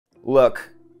Look,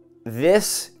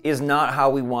 this is not how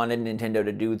we wanted Nintendo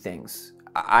to do things.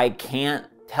 I can't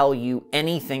tell you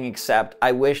anything except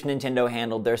I wish Nintendo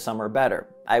handled their summer better.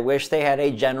 I wish they had a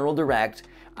general direct.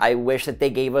 I wish that they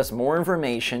gave us more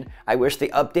information. I wish they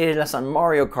updated us on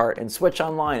Mario Kart and Switch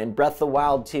Online and Breath of the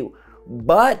Wild 2.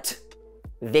 But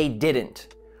they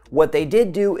didn't. What they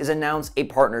did do is announce a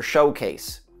partner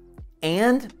showcase.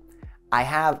 And I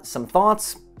have some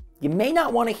thoughts. You may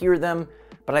not want to hear them,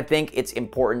 but I think it's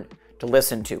important to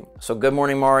listen to. So good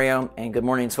morning, Mario, and good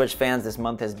morning, Switch fans. This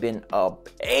month has been a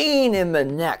pain in the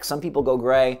neck. Some people go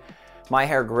gray. My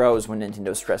hair grows when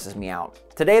Nintendo stresses me out.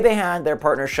 Today they had their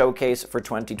partner showcase for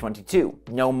 2022.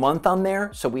 No month on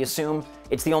there, so we assume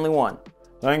it's the only one.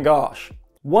 Thank gosh.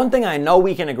 One thing I know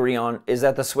we can agree on is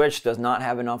that the Switch does not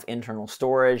have enough internal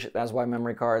storage. That's why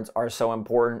memory cards are so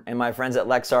important. And my friends at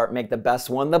Lexart make the best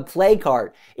one, the Play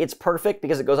Card. It's perfect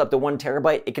because it goes up to 1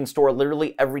 terabyte. It can store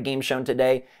literally every game shown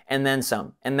today, and then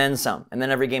some, and then some, and then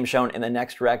every game shown in the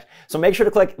next direct. So make sure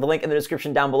to click the link in the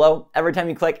description down below. Every time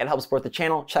you click, it helps support the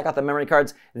channel. Check out the memory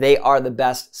cards. They are the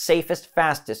best, safest,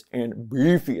 fastest, and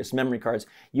beefiest memory cards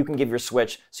you can give your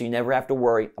Switch, so you never have to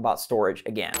worry about storage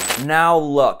again. Now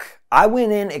look, I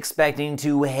went in expecting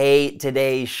to hate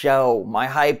today's show. My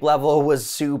hype level was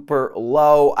super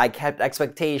low. I kept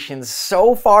expectations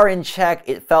so far in check,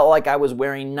 it felt like I was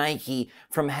wearing Nike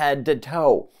from head to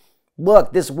toe.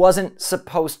 Look, this wasn't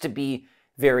supposed to be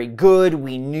very good.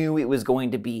 We knew it was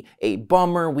going to be a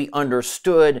bummer. We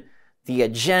understood the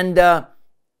agenda.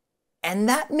 And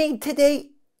that made today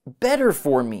better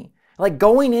for me. Like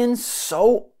going in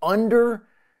so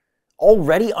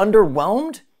already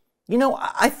underwhelmed. You know,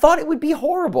 I thought it would be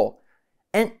horrible,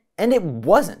 and it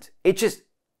wasn't.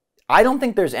 I don't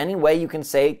think there's any way you can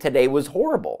say today was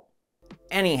horrible.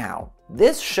 Anyhow,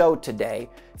 this show today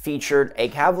featured a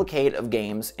cavalcade of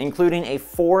games, including a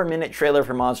 4-minute trailer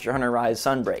for Monster Hunter Rise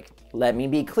Sunbreak. Let me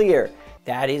be clear,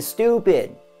 that is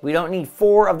stupid. We don't need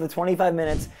 4 of the 25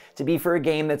 minutes to be for a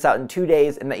game that's out in 2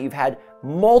 days and that you've had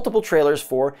multiple trailers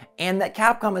for, and that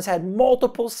Capcom has had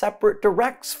multiple separate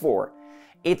directs for.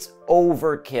 It's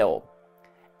overkill.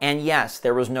 And yes,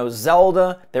 there was no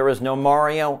Zelda, there was no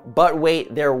Mario, but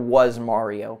wait, there was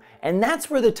Mario. And that's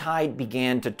where the tide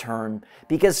began to turn.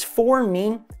 Because for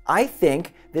me, I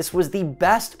think this was the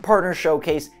best partner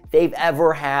showcase they've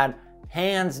ever had.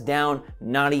 Hands down,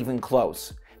 not even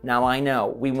close. Now I know,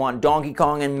 we want Donkey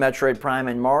Kong and Metroid Prime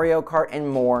and Mario Kart and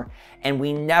more, and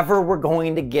we never were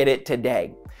going to get it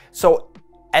today. So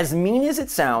as mean as it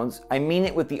sounds, I mean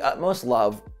it with the utmost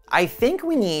love. I think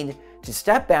we need to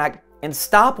step back and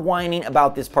stop whining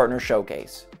about this partner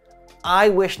showcase. I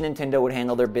wish Nintendo would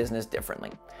handle their business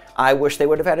differently. I wish they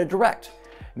would have had a direct.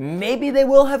 Maybe they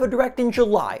will have a direct in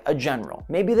July, a general.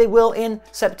 Maybe they will in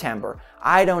September.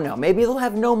 I don't know. Maybe they'll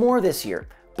have no more this year.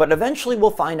 But eventually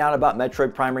we'll find out about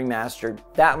Metroid Prime Remastered.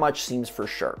 That much seems for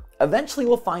sure. Eventually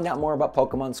we'll find out more about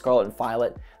Pokemon Scarlet and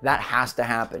Violet. That has to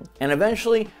happen. And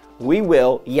eventually we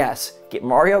will, yes, get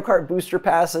Mario Kart booster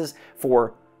passes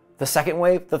for the second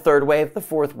wave, the third wave, the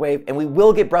fourth wave, and we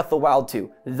will get Breath of the Wild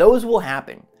 2. Those will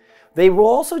happen. They will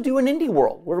also do an indie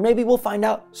world, where maybe we'll find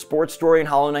out Sports Story and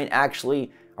Hollow Knight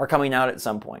actually are coming out at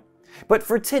some point. But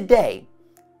for today,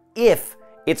 if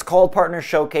it's called Partner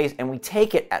Showcase and we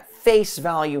take it at face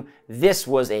value, this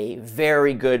was a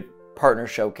very good partner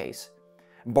showcase.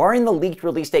 Barring the leaked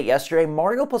release date yesterday,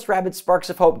 Mario plus Rabbids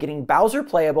Sparks of Hope getting Bowser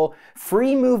playable,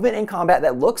 free movement and combat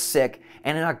that looks sick,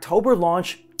 and an October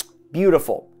launch,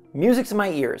 beautiful. Music to my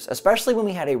ears, especially when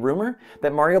we had a rumor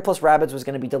that Mario plus Rabbids was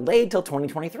going to be delayed till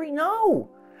 2023.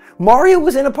 No! Mario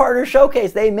was in a partner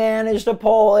showcase. They managed to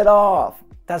pull it off.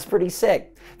 That's pretty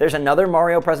sick. There's another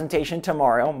Mario presentation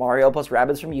tomorrow, Mario plus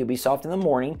Rabbids from Ubisoft in the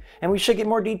morning, and we should get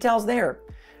more details there.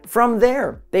 From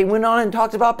there, they went on and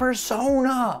talked about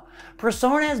Persona.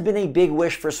 Persona has been a big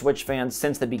wish for Switch fans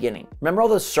since the beginning. Remember all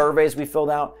those surveys we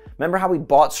filled out? Remember how we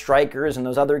bought Strikers and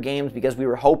those other games because we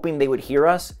were hoping they would hear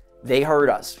us? They heard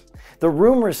us. The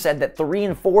rumors said that 3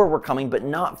 and 4 were coming, but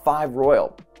not 5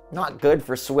 Royal. Not good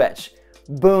for Switch.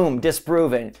 Boom,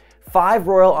 disproven. 5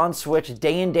 Royal on Switch,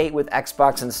 day and date with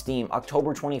Xbox and Steam,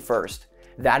 October 21st.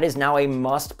 That is now a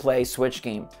must-play Switch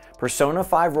game. Persona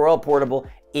 5 Royal Portable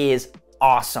is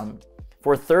awesome.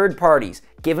 For third parties,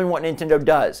 given what Nintendo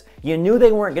does, you knew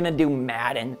they weren't going to do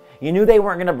Madden. You knew they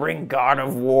weren't going to bring God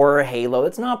of War or Halo.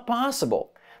 It's not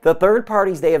possible. The third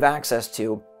parties they have access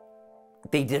to,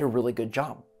 they did a really good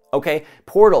job. Okay,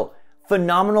 Portal,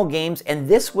 phenomenal games, and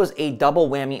this was a double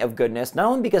whammy of goodness, not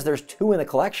only because there's 2 in the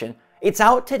collection, it's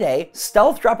out today,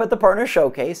 stealth drop at the partner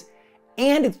showcase,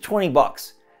 and it's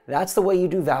 $20. That's the way you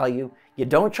do value. You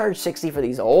don't charge $60 for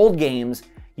these old games.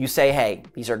 You say, hey,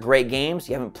 these are great games.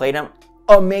 You haven't played them.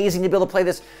 Amazing to be able to play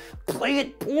this. Play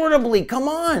it portably. Come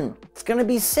on. It's going to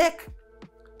be sick.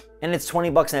 And it's $20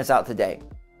 and it's out today.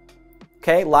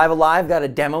 Okay, Live Alive got a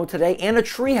demo today and a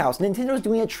treehouse. Nintendo's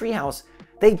doing a treehouse.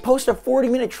 They post a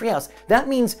 40-minute treehouse. That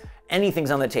means anything's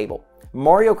on the table.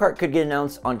 Mario Kart could get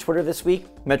announced on Twitter this week.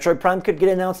 Metroid Prime could get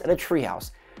announced at a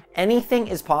treehouse. Anything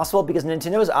is possible because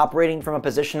Nintendo is operating from a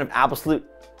position of absolute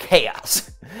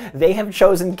chaos. They have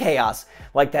chosen chaos,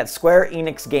 like that Square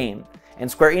Enix game. And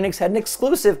Square Enix had an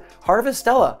exclusive,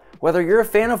 Harvestella. Whether you're a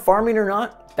fan of farming or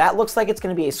not, that looks like it's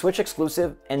going to be a Switch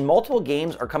exclusive, and multiple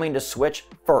games are coming to Switch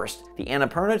first. The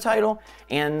Annapurna title,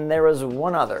 and there was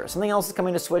one other. Something else is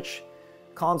coming to Switch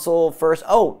console first.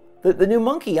 Oh, the new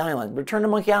Monkey Island, Return to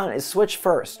Monkey Island, is Switch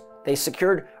first. They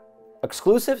secured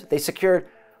exclusives, they secured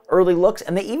early looks,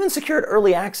 and they even secured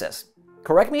early access.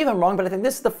 Correct me if I'm wrong, but I think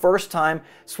this is the first time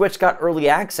Switch got early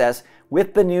access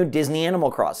with the new Disney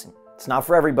Animal Crossing. It's not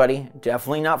for everybody,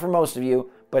 definitely not for most of you,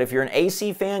 but if you're an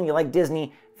AC fan, you like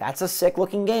Disney, that's a sick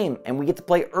looking game, and we get to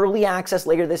play early access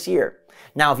later this year.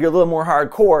 Now, if you're a little more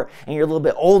hardcore and you're a little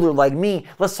bit older like me,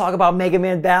 let's talk about Mega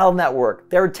Man Battle Network.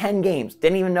 There are 10 games,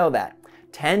 didn't even know that.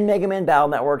 10 Mega Man Battle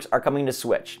Networks are coming to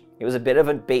Switch. It was a bit of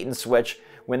a bait and switch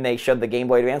when they showed the Game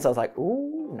Boy Advance. I was like,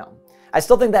 ooh, no. I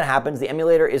still think that happens. The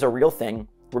emulator is a real thing.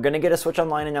 We're gonna get a Switch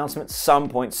Online announcement some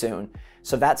point soon.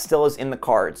 So that still is in the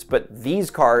cards. But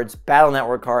these cards, Battle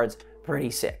Network cards,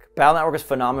 pretty sick. Battle Network is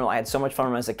phenomenal. I had so much fun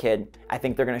with them as a kid. I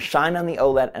think they're going to shine on the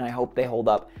OLED, and I hope they hold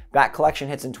up. That collection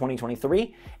hits in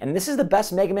 2023, and this is the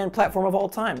best Mega Man platform of all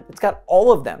time. It's got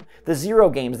all of them. The Zero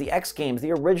games, the X games,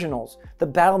 the originals, the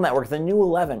Battle Network, the new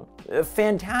 11. A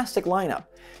fantastic lineup.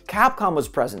 Capcom was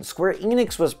present. Square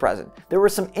Enix was present. There were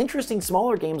some interesting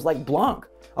smaller games like Blanc,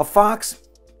 a fox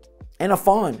and a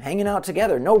fawn hanging out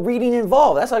together. No reading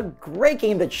involved. That's a great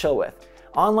game to chill with.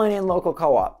 Online and local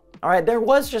co-op. All right, there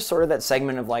was just sort of that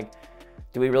segment of like,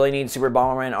 do we really need Super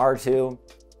Bomberman R2?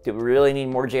 Do we really need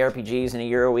more JRPGs in a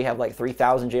year? We have like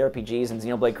 3,000 JRPGs and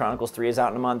Xenoblade Chronicles 3 is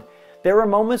out in a month. There were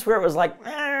moments where it was like,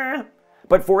 eh.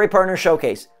 But for a partner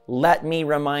showcase, let me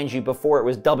remind you, before it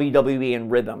was WWE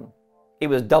and Rhythm. It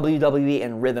was WWE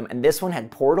and Rhythm, and this one had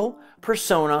Portal,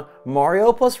 Persona,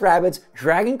 Mario plus Rabbids,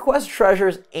 Dragon Quest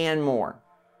Treasures, and more.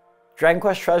 Dragon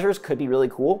Quest Treasures could be really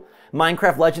cool.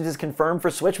 Minecraft Legends is confirmed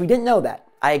for Switch. We didn't know that.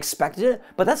 I expected it,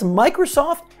 but that's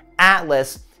Microsoft,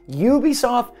 Atlas,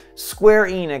 Ubisoft, Square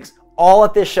Enix, all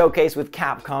at this showcase with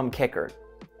Capcom kicker.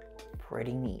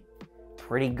 Pretty neat,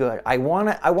 pretty good. I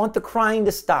want the crying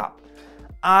to stop.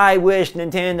 I wish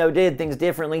Nintendo did things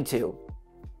differently too.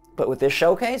 But with this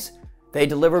showcase, they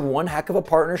delivered one heck of a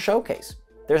partner showcase.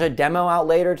 There's a demo out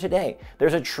later today.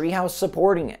 There's a treehouse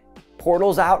supporting it.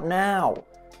 Portal's out now.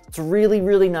 It's really,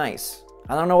 really nice.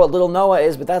 I don't know what Little Noah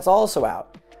is, but that's also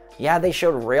out. Yeah, they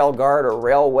showed Railguard or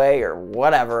Railway or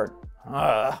whatever.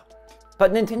 Ugh.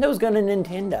 But Nintendo's gonna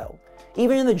Nintendo.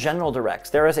 Even in the general directs,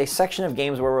 there is a section of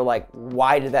games where we're like,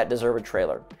 why did that deserve a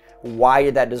trailer? Why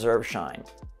did that deserve shine?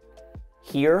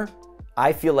 Here,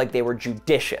 I feel like they were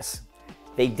judicious.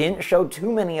 They didn't show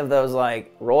too many of those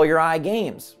like roll your eye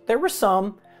games. There were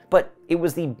some, but it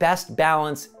was the best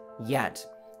balance yet.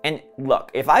 And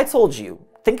look, if I told you,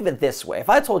 think of it this way. If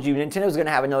I told you Nintendo's gonna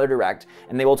have another direct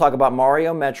and they will talk about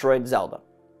Mario, Metroid, Zelda,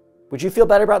 would you feel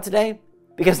better about today?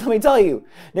 Because let me tell you,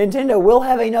 Nintendo will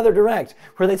have another direct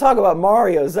where they talk about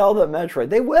Mario, Zelda, Metroid.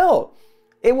 They will.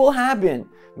 It will happen.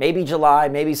 Maybe July,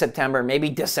 maybe September, maybe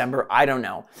December, I don't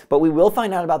know. But we will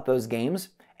find out about those games.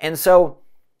 And so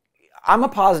I'm a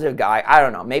positive guy. I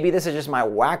don't know. Maybe this is just my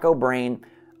wacko brain.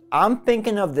 I'm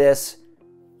thinking of this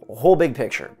whole big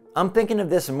picture. I'm thinking of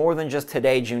this more than just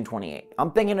today, June 28th.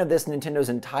 I'm thinking of this Nintendo's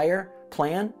entire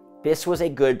plan. This was a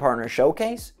good partner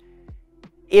showcase.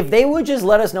 If they would just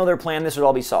let us know their plan, this would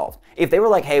all be solved. If they were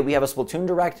like, hey, we have a Splatoon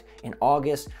Direct in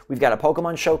August, we've got a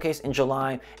Pokemon Showcase in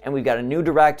July, and we've got a new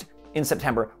Direct in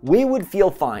September, we would feel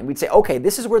fine. We'd say, okay,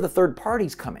 this is where the third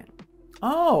parties come in.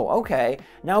 Oh, okay,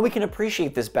 now we can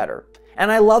appreciate this better. And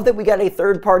I love that we got a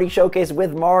third-party showcase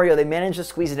with Mario. They managed to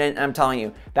squeeze it in, and I'm telling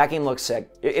you, that game looks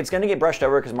sick. It's gonna get brushed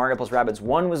over because Mario plus Rabbids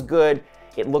 1 was good.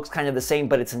 It looks kind of the same,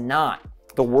 but it's not.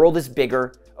 The world is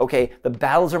bigger, okay? The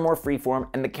battles are more freeform,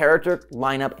 and the character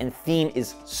lineup and theme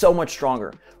is so much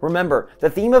stronger. Remember, the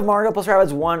theme of Mario plus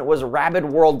Rabbids 1 was Rabbid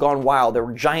World Gone Wild. There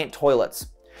were giant toilets.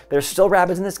 There's still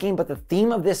Rabbids in this game, but the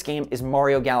theme of this game is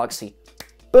Mario Galaxy.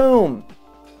 Boom!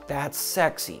 That's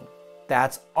sexy.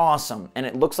 That's awesome. And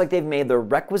it looks like they've made the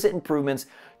requisite improvements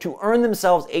to earn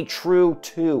themselves a true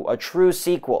 2, a true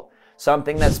sequel.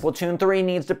 Something that Splatoon 3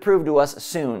 needs to prove to us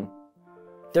soon.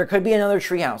 There could be another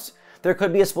Treehouse. There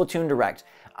could be a Splatoon Direct.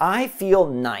 I feel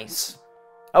nice.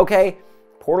 Okay?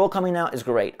 Portal coming out is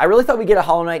great. I really thought we'd get a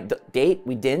Hollow Knight date.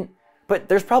 We didn't. But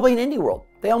there's probably an indie world.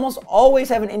 They almost always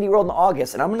have an indie world in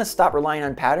August, and I'm going to stop relying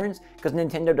on patterns because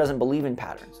Nintendo doesn't believe in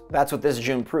patterns. That's what this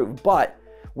June proved. But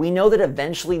we know that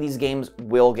eventually these games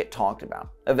will get talked about.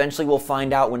 Eventually we'll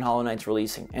find out when Hollow Knight's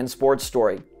releasing, and Sports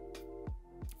Story.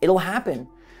 It'll happen.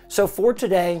 So for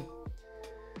today,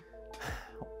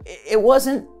 it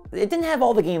didn't have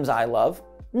all the games I love.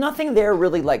 Nothing there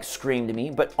really like screamed to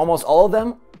me, but almost all of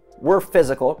them were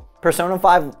physical. Persona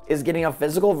 5 is getting a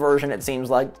physical version, it seems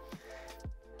like.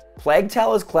 Plague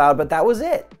Tale is Cloud, but that was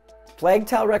it. Plague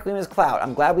Tale Requiem is Cloud.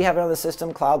 I'm glad we have it on the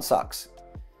system. Cloud sucks.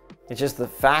 It's just the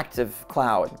fact of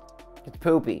Cloud. It's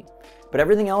poopy. But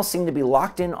everything else seemed to be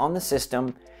locked in on the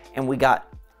system, and we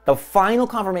got the final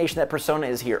confirmation that Persona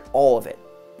is here. All of it.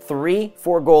 3,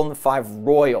 4 Gold, and 5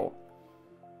 Royal.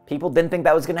 People didn't think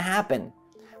that was going to happen.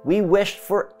 We wished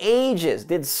for ages,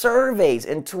 did surveys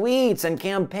and tweets and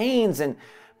campaigns and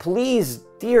please,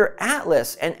 dear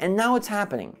Atlas, and now it's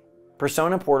happening.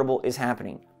 Persona Portable is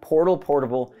happening. Portal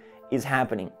Portable is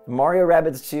happening. Mario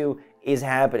Rabbids 2 is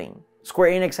happening.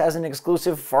 Square Enix has an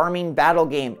exclusive farming battle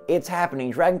game. It's happening.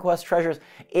 Dragon Quest Treasures,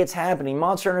 it's happening.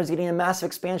 Monster Hunter is getting a massive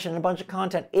expansion and a bunch of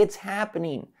content. It's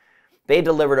happening. They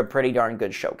delivered a pretty darn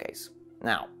good showcase.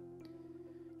 Now,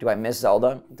 do I miss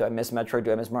Zelda? Do I miss Metroid?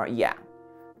 Do I miss Mario? Yeah.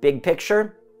 Big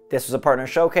picture, this was a partner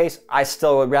showcase. I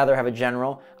still would rather have a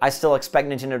general. I still expect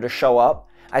Nintendo to show up.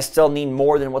 I still need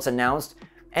more than what's announced.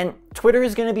 And Twitter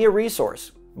is going to be a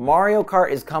resource. Mario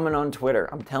Kart is coming on Twitter,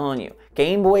 I'm telling you.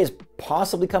 Game Boy is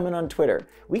possibly coming on Twitter.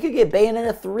 We could get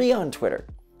Bayonetta 3 on Twitter.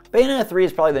 Bayonetta 3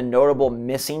 is probably the notable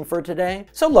missing for today.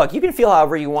 So look, you can feel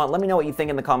however you want. Let me know what you think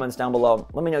in the comments down below.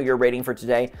 Let me know your rating for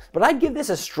today. But I'd give this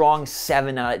a strong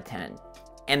 7 out of 10.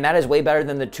 And that is way better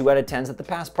than the 2 out of 10s that the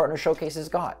past partner showcases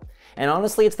got. And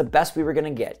honestly, it's the best we were going to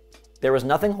get. There was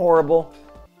nothing horrible.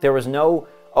 There was no,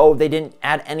 oh, they didn't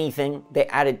add anything. They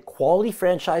added quality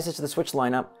franchises to the Switch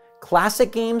lineup.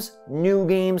 Classic games, new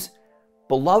games,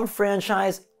 beloved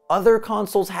franchise. Other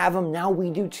consoles have them. Now we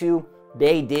do too.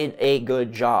 They did a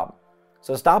good job.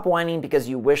 So stop whining because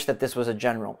you wish that this was a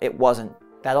general. It wasn't.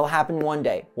 That'll happen one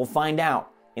day. We'll find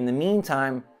out. In the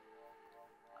meantime,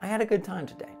 I had a good time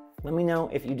today. Let me know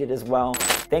if you did as well.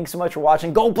 Thanks so much for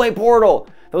watching. Go play Portal.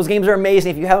 Those games are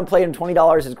amazing. If you haven't played them,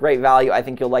 $20 is great value. I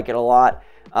think you'll like it a lot.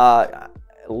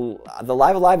 The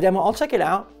Live demo, I'll check it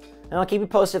out. And I'll keep you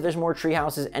posted if there's more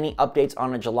Treehouses, any updates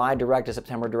on a July Direct, a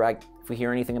September Direct, if we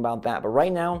hear anything about that. But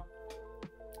right now,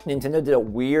 Nintendo did a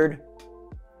weird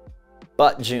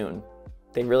June.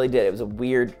 They really did. It was a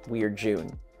weird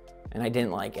June. And I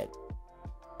didn't like it.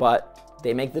 But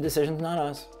they make the decisions, not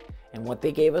us. And what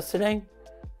they gave us today,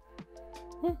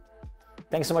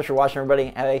 thanks so much for watching,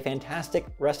 everybody. Have a fantastic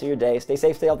rest of your day. Stay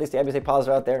safe, stay healthy, stay happy, stay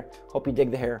positive out there. Hope you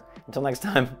dig the hair. Until next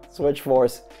time,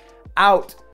 SwitchForce out.